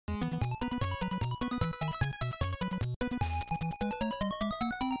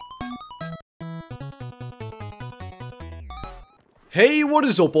Hey, what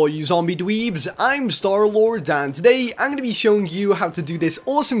is up all you zombie dweebs? I'm Star-Lord, and today I'm going to be showing you how to do this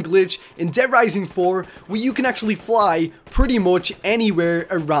awesome glitch in Dead Rising 4 where you can actually fly pretty much anywhere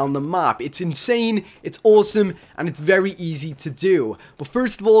around the map. It's insane, it's awesome, and it's very easy to do. But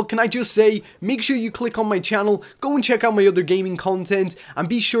first of all, can I just say, make sure you click on my channel, go and check out my other gaming content, and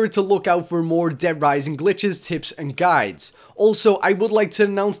be sure to look out for more Dead Rising glitches, tips, and guides. Also, I would like to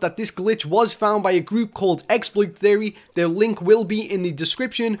announce that this glitch was found by a group called Exploit Theory. Their link will be in the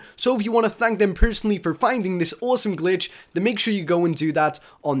description, so if you want to thank them personally for finding this awesome glitch, then make sure you go and do that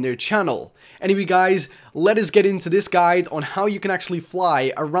on their channel. Anyway guys, let us get into this guide on how you can actually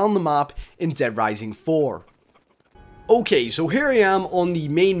fly around the map in Dead Rising 4. Okay, so here I am on the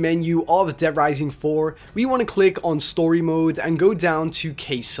main menu of Dead Rising 4. We want to click on Story Mode and go down to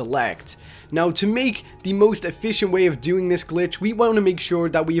Case Select. Now, to make the most efficient way of doing this glitch, we want to make sure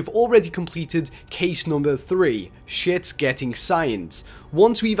that we have already completed case number 3, Shit's Getting Science.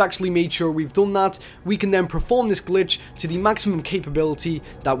 Once we've actually made sure we've done that, we can then perform this glitch to the maximum capability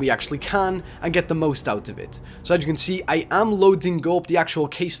that we actually can and get the most out of it. So as you can see, I am loading up the actual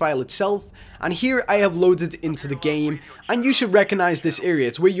case file itself, and here I have loaded into the game, and you should recognize this area.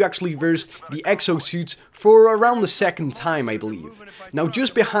 It's where you actually verse the exosuits for around the second time, I believe. Now,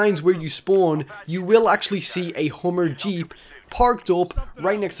 just behind where you spawn, you will actually see a Hummer Jeep parked up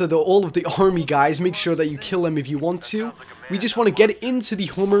right next to all of the army guys. Make sure that you kill them if you want to. We just want to get into the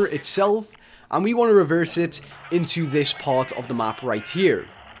Hummer itself, and we want to reverse it into this part of the map right here.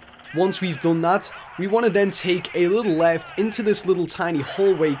 Once we've done that, we want to then take a little left into this little tiny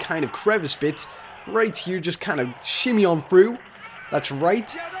hallway kind of crevice bit right here, just kind of shimmy on through. That's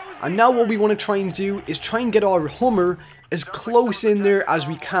right. And now what we want to try and do is try and get our Hummer as close in there as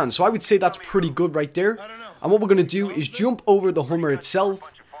we can. So I would say that's pretty good right there. And what we're going to do is jump over the Hummer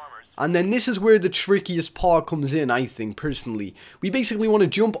itself. And then this is where the trickiest part comes in, I think, personally. We basically want to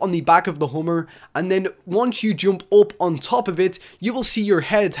jump on the back of the Hummer, and then once you jump up on top of it, you will see your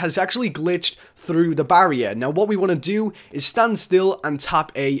head has actually glitched through the barrier. Now what we want to do is stand still and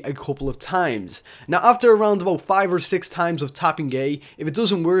tap A couple of times. Now after around about 5 or 6 times of tapping A, if it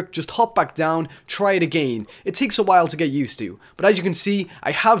doesn't work, just hop back down, try it again. It takes a while to get used to, but as you can see,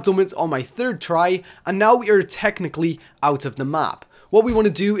 I have done it on my 3rd try, and now we are technically out of the map. What we want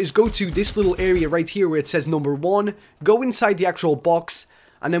to do is go to this little area right here where it says number 1, go inside the actual box,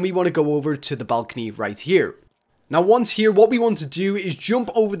 and then we want to go over to the balcony right here. Now once here, what we want to do is jump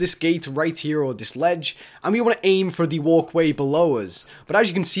over this gate right here, or this ledge, and we want to aim for the walkway below us. But as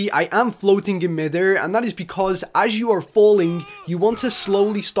you can see, I am floating in midair, and that is because as you are falling, you want to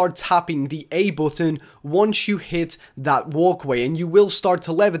slowly start tapping the A button once you hit that walkway, and you will start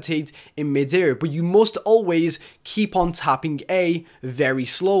to levitate in midair, but you must always keep on tapping A very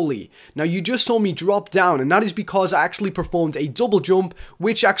slowly. Now you just saw me drop down, and that is because I actually performed a double jump,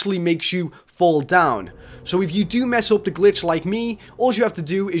 which actually makes you fall down. So if you do mess up the glitch like me, all you have to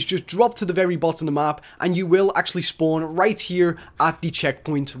do is just drop to the very bottom of the map, and you will actually spawn right here at the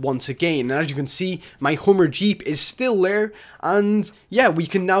checkpoint once again. And as you can see, my Hummer Jeep is still there, and yeah, we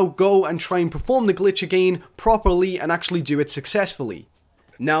can now go and try and perform the glitch again properly and actually do it successfully.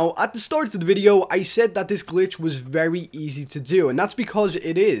 Now, at the start of the video, I said that this glitch was very easy to do, and that's because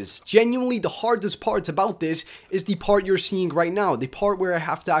it is. Genuinely, the hardest part about this is the part you're seeing right now, the part where I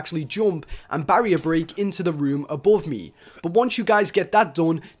have to actually jump and barrier break into the room above me. But once you guys get that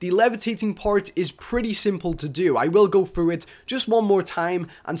done, the levitating part is pretty simple to do. I will go through it just one more time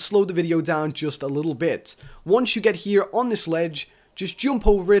and slow the video down just a little bit. Once you get here on this ledge, just jump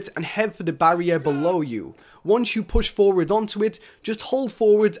over it and head for the barrier below you. Once you push forward onto it, just hold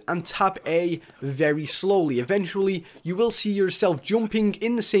forward and tap A very slowly. Eventually, you will see yourself jumping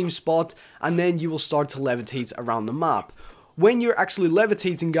in the same spot, and then you will start to levitate around the map. When you're actually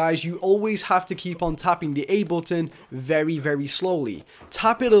levitating, guys, you always have to keep on tapping the A button very, very slowly.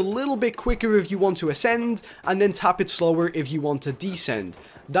 Tap it a little bit quicker if you want to ascend, and then tap it slower if you want to descend.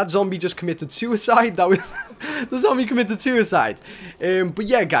 That zombie just committed suicide. That was the zombie committed suicide. But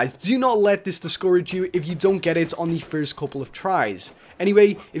yeah, guys, do not let this discourage you if you don't get it on the first couple of tries.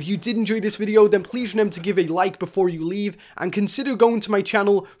 Anyway, if you did enjoy this video, then please remember to give a like before you leave, and consider going to my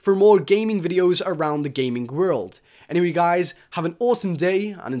channel for more gaming videos around the gaming world. Anyway, guys, have an awesome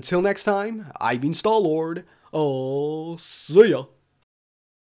day, and until next time, I've been Star-Lord. Oh, see ya.